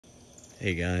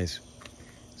Hey guys,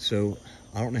 so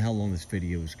I don't know how long this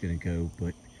video is going to go,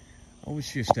 but I was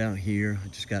just out here. I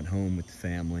just got home with the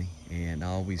family, and I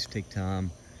always take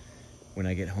time when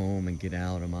I get home and get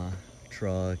out of my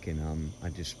truck, and I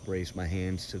just raise my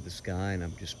hands to the sky and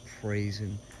I'm just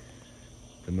praising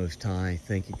the Most High.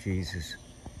 Thank you, Jesus,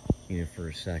 for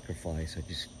a sacrifice.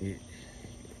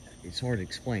 It's hard to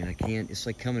explain. I can't. It's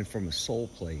like coming from a soul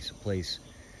place, a place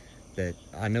that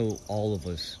I know all of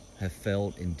us have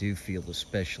felt and do feel,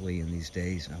 especially in these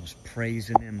days. And I was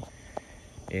praising him,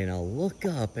 and I look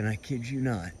up, and I kid you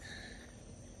not,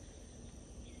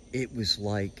 it was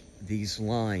like these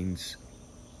lines.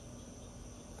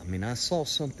 I mean, I saw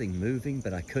something moving,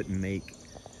 but I couldn't make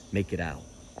it out.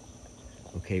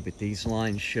 Okay, but these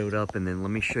lines showed up, and then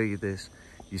let me show you this.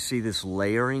 You see this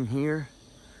layering here?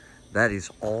 That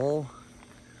is all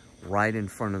right in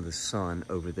front of the sun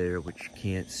over there, which you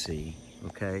can't see,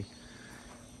 okay?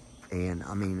 And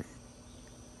I mean,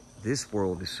 this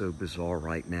world is so bizarre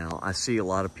right now. I see a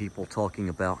lot of people talking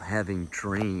about having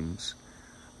dreams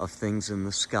of things in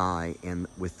the sky and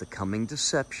with the coming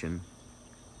deception.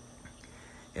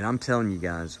 And I'm telling you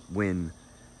guys, when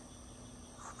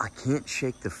I can't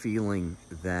shake the feeling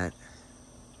that,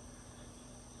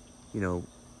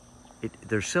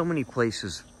 there's so many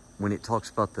places when it talks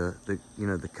about the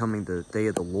day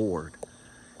of the Lord,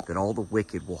 that all the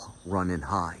wicked will run and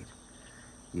hide.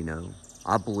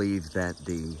 I believe that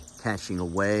the catching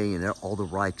away and all the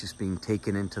righteous being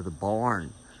taken into the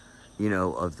barn,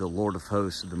 of the Lord of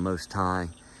hosts, of the Most High,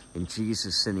 and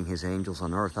Jesus sending his angels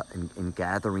on earth and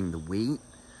gathering the wheat.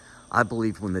 I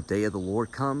believe when the day of the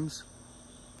Lord comes,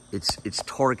 it's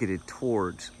targeted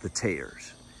towards the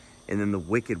tares, and then the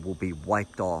wicked will be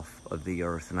wiped off of the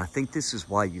earth. And I think this is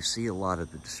why you see a lot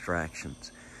of the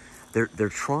distractions. They're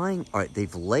trying, all right,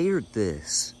 they've layered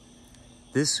this,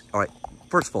 all right,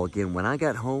 first of all, again, when I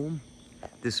got home,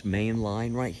 this main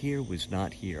line right here was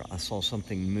not here. I saw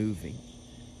something moving.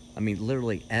 I mean,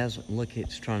 literally, look,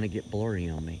 it's trying to get blurry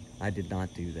on me. I did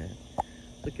not do that.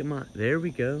 Look at there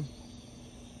we go.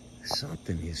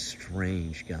 Something is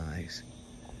strange, guys.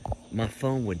 My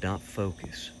phone would not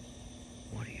focus.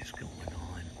 What is going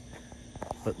on?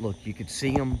 But look, you could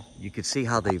see them. You could see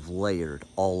how they've layered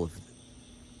all of it.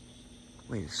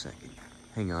 Wait a second.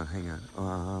 Hang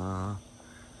on.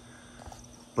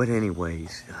 But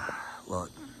anyways, look,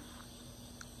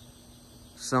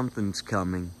 something's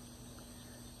coming.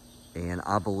 And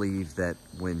I believe that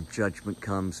when judgment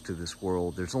comes to this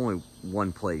world, there's only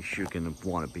one place you're going to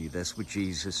want to be. That's with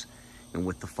Jesus and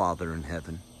with the Father in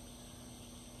heaven.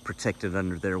 Protected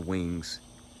under their wings.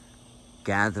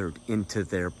 Gathered into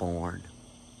their barn.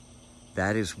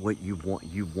 That is what you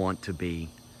want to be.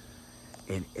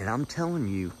 And I'm telling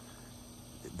you,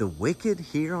 the wicked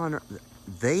here on earth,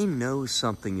 they know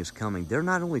something is coming. They're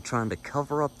not only trying to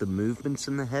cover up the movements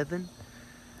in the heaven,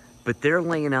 but they're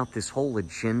laying out this whole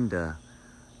agenda,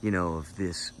 of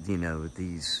this,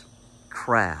 these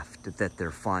craft that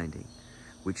they're finding,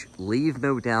 which leave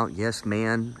no doubt, yes,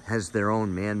 man has their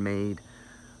own man-made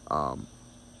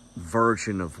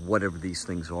version of whatever these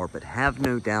things are, but have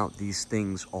no doubt these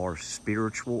things are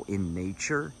spiritual in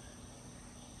nature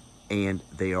and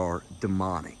they are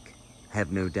demonic.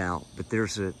 Have no doubt. But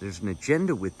there's an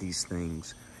agenda with these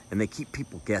things, and they keep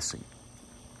people guessing.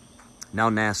 Now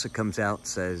NASA comes out and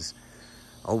says,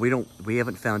 "Oh, we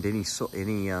haven't found any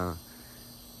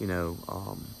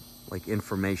like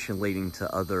information leading to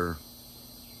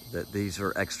that these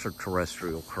are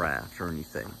extraterrestrial craft or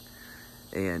anything."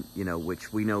 And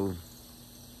which we know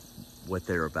what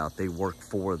they're about. They work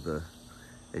for the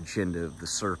agenda of the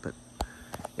serpent,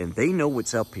 and they know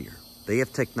what's up here. They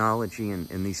have technology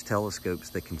and these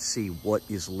telescopes that can see what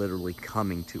is literally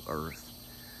coming to Earth.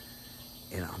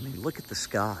 And I mean, look at the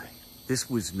sky. This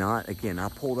was not, again, I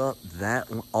pulled up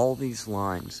all these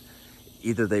lines.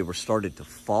 Either they were started to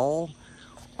fall,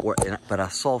 but I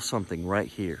saw something right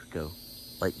here go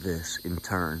like this and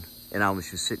turn. And I was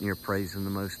just sitting here praising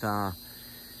the Most High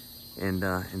and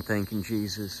thanking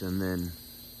Jesus. And then,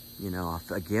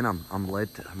 again, I'm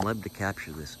led to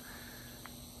capture this.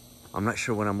 I'm not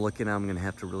sure what I'm looking at. I'm going to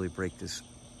have to really break this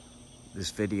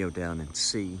video down and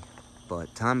see.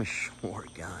 But time is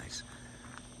short, guys.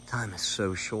 Time is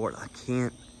so short. I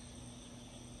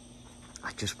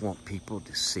just want people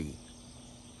to see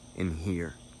and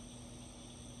hear.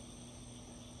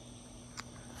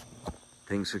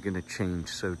 Things are going to change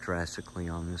so drastically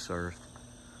on this earth.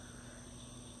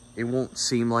 It won't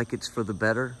seem like it's for the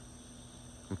better,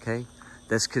 okay?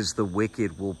 That's because the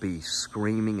wicked will be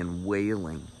screaming and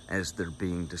wailing as they're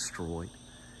being destroyed.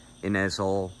 And as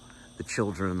all the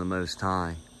children of the Most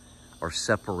High are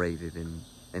separated and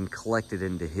and collected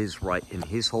into in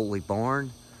his holy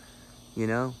barn, you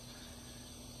know,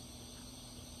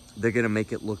 they're going to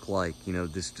make it look like, you know,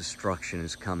 this destruction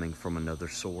is coming from another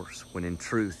source, when in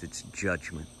truth it's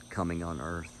judgment coming on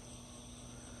earth.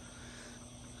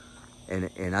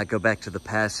 And I go back to the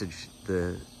passage,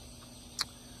 the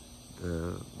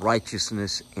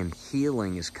righteousness and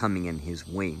healing is coming in his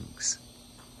wings.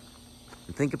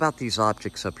 And think about these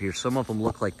objects up here. Some of them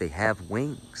look like they have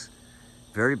wings.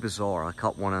 Very bizarre. I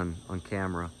caught one on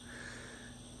camera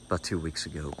about 2 weeks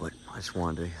ago, but I just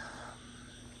wanted to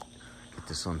get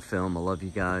this on film. I love you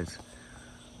guys.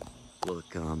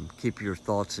 Look, keep your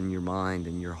thoughts in your mind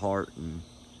and your heart and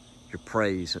your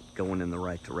praise going in the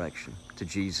right direction to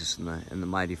Jesus and the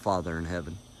mighty Father in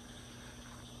heaven.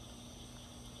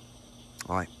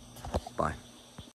 All right.